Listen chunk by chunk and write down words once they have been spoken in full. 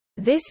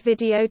This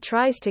video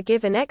tries to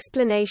give an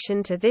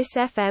explanation to this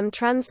FM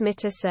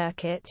transmitter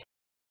circuit.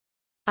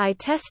 I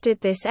tested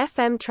this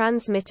FM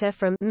transmitter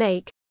from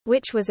Make,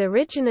 which was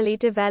originally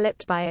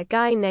developed by a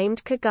guy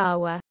named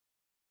Kogawa.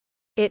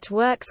 It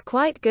works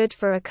quite good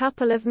for a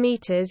couple of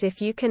meters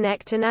if you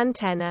connect an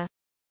antenna.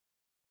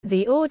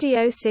 The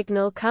audio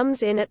signal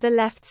comes in at the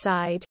left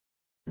side.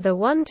 The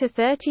 1 to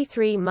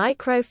 33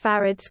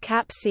 microfarads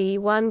cap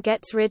C1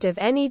 gets rid of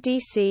any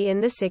DC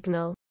in the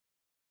signal.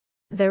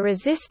 The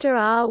resistor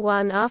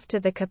R1 after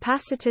the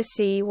capacitor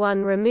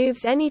C1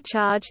 removes any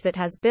charge that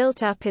has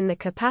built up in the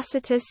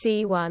capacitor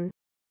C1.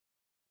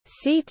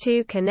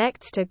 C2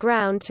 connects to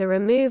ground to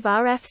remove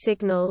RF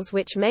signals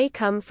which may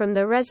come from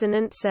the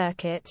resonant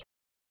circuit.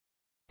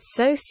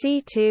 So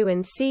C2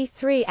 and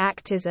C3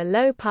 act as a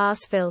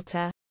low-pass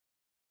filter.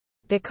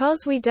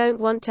 Because we don't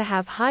want to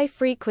have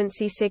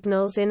high-frequency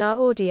signals in our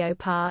audio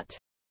part.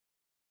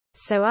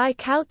 So I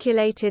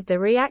calculated the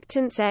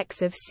reactance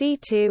X of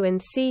C2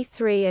 and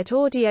C3 at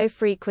audio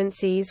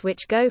frequencies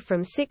which go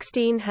from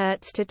 16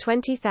 Hz to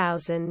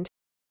 20,000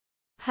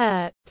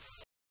 Hz.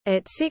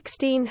 At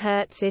 16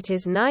 Hz it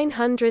is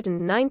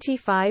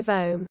 995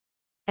 ohm.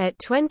 At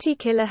 20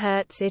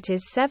 kHz it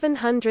is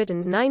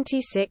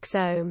 796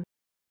 ohm.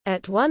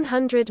 At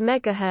 100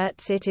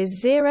 MHz it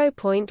is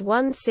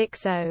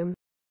 0.16 ohm.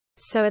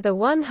 So the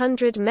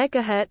 100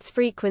 MHz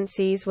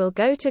frequencies will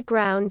go to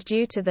ground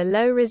due to the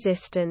low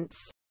resistance.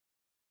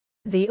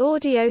 The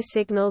audio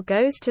signal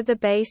goes to the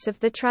base of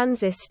the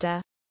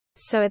transistor,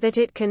 so that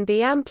it can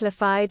be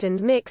amplified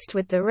and mixed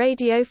with the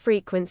radio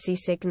frequency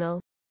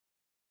signal.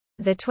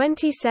 The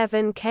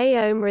 27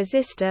 k-ohm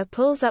resistor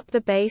pulls up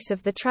the base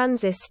of the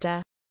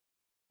transistor,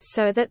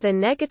 so that the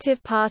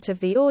negative part of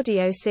the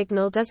audio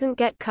signal doesn't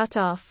get cut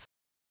off.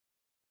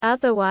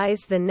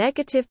 Otherwise the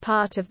negative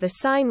part of the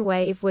sine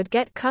wave would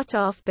get cut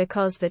off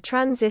because the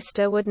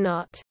transistor would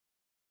not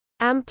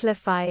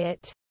amplify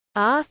it.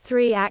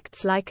 R3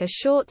 acts like a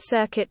short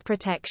circuit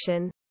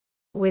protection.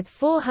 With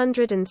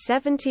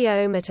 470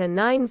 ohm at a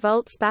 9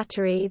 volts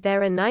battery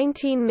there are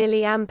 19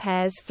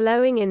 mA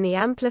flowing in the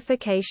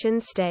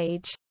amplification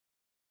stage.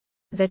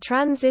 The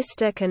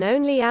transistor can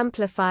only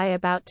amplify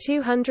about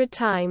 200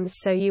 times,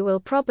 so you will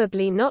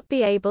probably not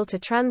be able to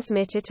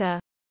transmit at a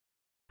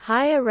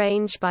higher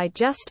range by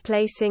just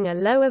placing a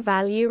lower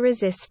value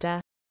resistor.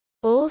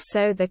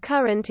 Also the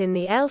current in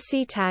the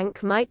LC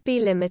tank might be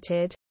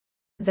limited.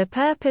 The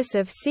purpose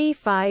of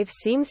C5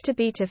 seems to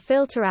be to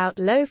filter out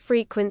low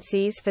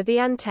frequencies for the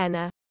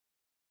antenna.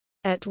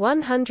 At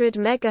 100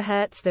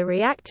 MHz the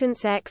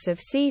reactance X of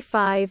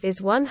C5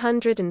 is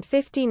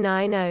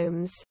 159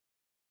 ohms.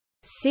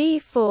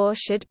 C4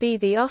 should be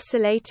the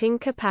oscillating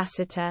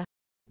capacitor.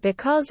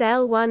 Because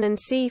L1 and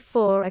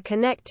C4 are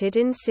connected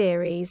in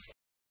series,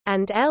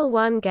 and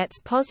L1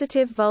 gets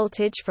positive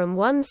voltage from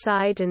one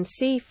side and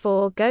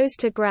C4 goes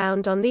to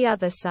ground on the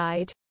other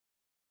side.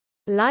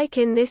 Like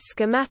in this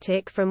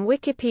schematic from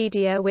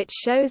Wikipedia which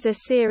shows a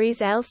series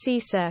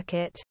LC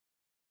circuit.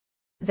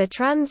 The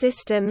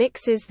transistor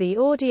mixes the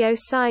audio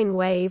sine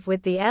wave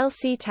with the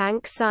LC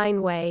tank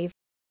sine wave.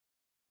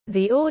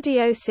 The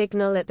audio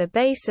signal at the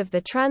base of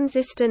the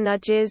transistor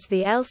nudges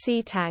the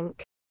LC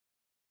tank.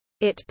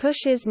 It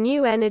pushes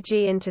new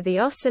energy into the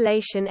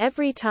oscillation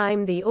every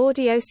time the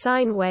audio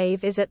sine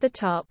wave is at the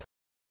top.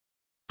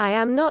 I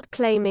am not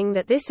claiming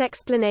that this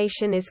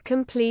explanation is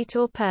complete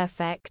or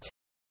perfect.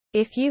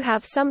 If you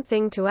have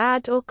something to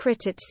add or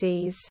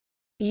criticize,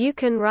 you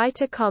can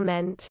write a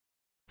comment.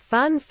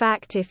 Fun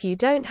fact: if you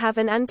don't have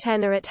an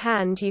antenna at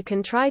hand, you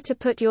can try to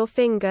put your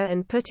finger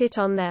and put it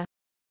on the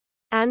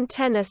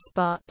antenna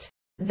spot.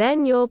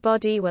 Then your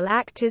body will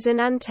act as an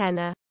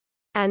antenna.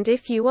 And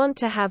if you want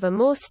to have a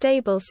more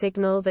stable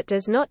signal that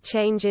does not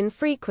change in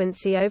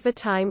frequency over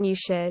time, you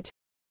should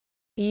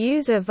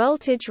use a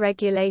voltage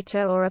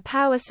regulator or a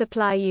power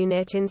supply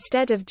unit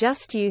instead of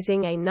just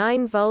using a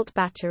 9-volt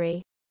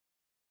battery.